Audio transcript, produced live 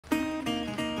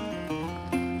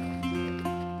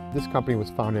This company was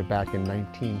founded back in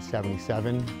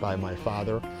 1977 by my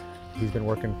father. He's been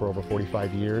working for over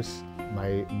 45 years.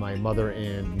 My mother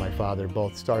and my father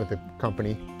both started the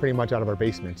company pretty much out of our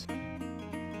basements.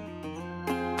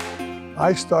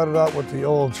 I started out with the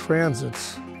old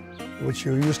transits, which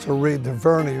you used to read the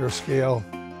vernier scale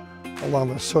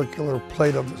along the circular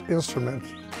plate of the instrument.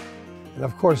 And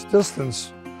of course,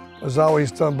 distance was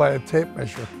always done by a tape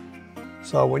measure.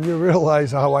 So when you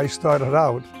realize how I started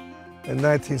out in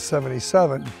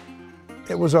 1977,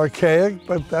 it was archaic,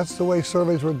 but that's the way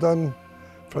surveys were done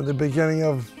from the beginning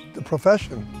of the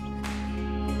profession.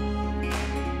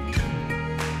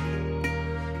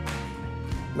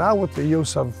 Now with the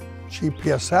use of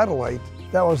GPS satellite,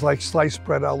 that was like sliced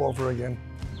bread all over again.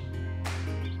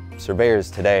 Surveyors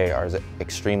today are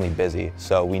extremely busy,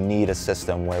 so we need a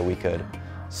system where we could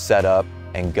set up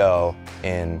and go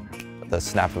in the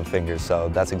snap of fingers, so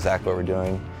that's exactly what we're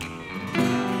doing.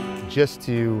 Just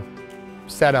to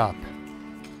set up,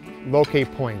 locate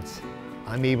points,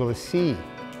 I'm able to see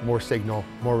more signal,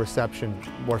 more reception,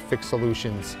 more fixed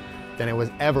solutions than I was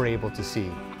ever able to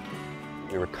see.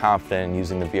 We were confident in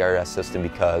using the VRS system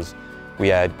because we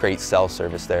had great cell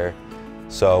service there.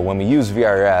 So when we use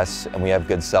VRS and we have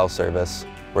good cell service,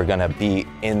 we're gonna be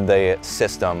in the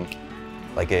system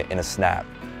like in a snap.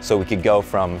 So we could go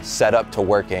from setup to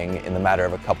working in the matter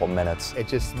of a couple minutes. It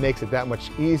just makes it that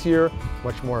much easier,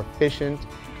 much more efficient.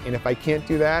 And if I can't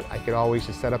do that, I could always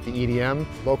just set up the EDM,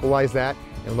 localize that,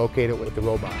 and locate it with the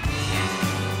robot.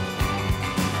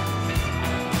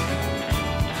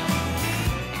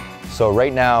 So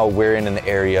right now we're in an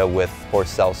area with poor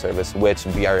cell service, which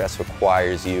VRS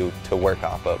requires you to work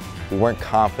off of. We weren't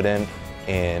confident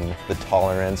in the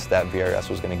tolerance that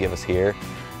VRS was going to give us here.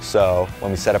 So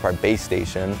when we set up our base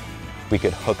station, we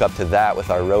could hook up to that with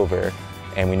our rover,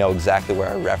 and we know exactly where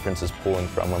our reference is pulling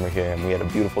from when we're here. And we had a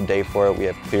beautiful day for it. We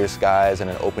have clear skies and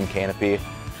an open canopy.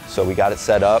 So we got it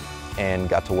set up and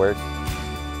got to work.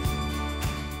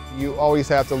 You always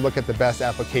have to look at the best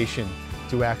application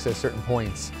to access certain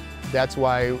points. That's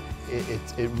why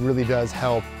it really does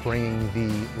help bringing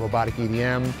the robotic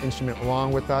EDM instrument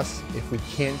along with us. If we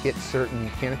can't get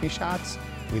certain canopy shots,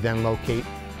 we then locate,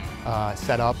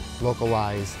 set up,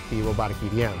 localize the robotic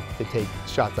EDM to take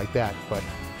shots like that. But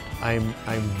I'm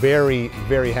very,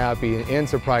 very happy and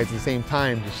surprised at the same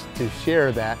time to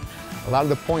share that a lot of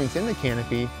the points in the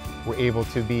canopy were able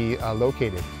to be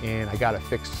located, and I got a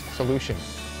fixed solution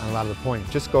on a lot of the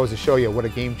points. Just goes to show you what a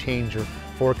game changer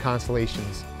for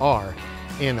constellations are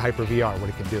and the Hyper-VR, what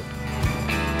it can do.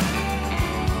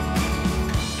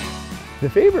 The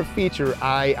favorite feature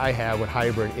I have with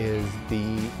Hybrid is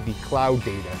the cloud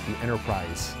data, the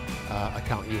enterprise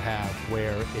account you have,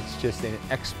 where it's just an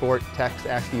export text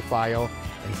ASCII file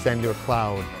and send to a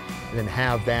cloud, and then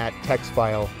have that text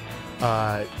file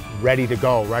ready to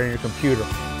go right on your computer.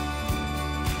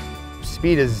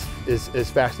 Speed is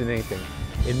faster than anything.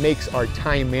 It makes our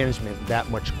time management that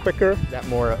much quicker, that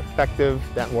more effective,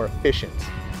 that more efficient.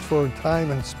 For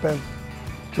time spent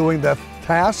doing that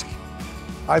task,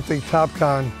 I think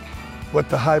Topcon with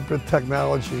the hybrid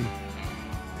technology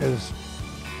is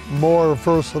more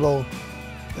versatile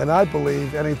than I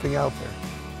believe anything out there.